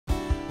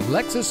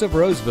Lexus of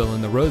Roseville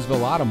in the Roseville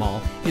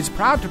Automall is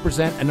proud to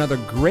present another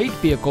great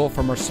vehicle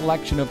from our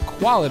selection of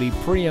quality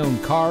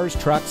pre-owned cars,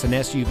 trucks, and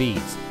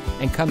SUVs,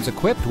 and comes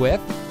equipped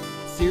with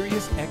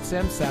Sirius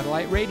XM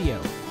satellite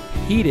radio,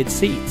 heated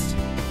seats,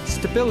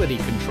 stability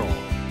control,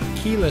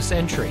 keyless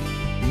entry,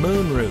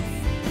 moonroof,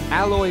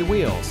 alloy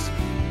wheels,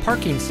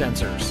 parking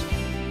sensors,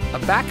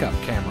 a backup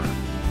camera,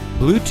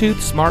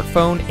 Bluetooth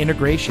smartphone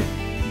integration,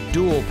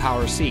 dual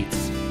power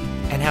seats,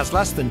 and has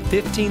less than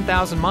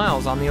 15,000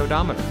 miles on the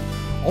odometer.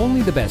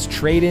 Only the best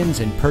trade-ins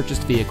and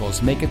purchased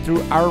vehicles make it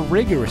through our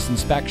rigorous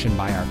inspection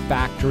by our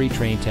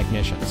factory-trained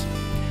technicians.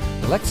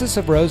 Lexus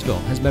of Roseville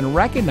has been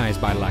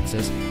recognized by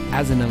Lexus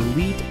as an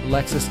elite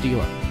Lexus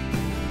dealer.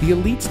 The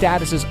elite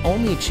status is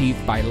only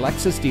achieved by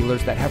Lexus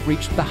dealers that have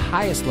reached the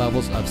highest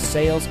levels of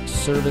sales,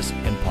 service,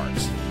 and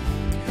parts.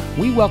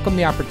 We welcome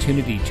the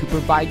opportunity to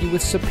provide you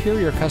with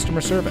superior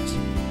customer service.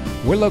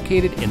 We're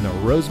located in the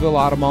Roseville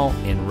Automall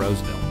in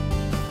Roseville.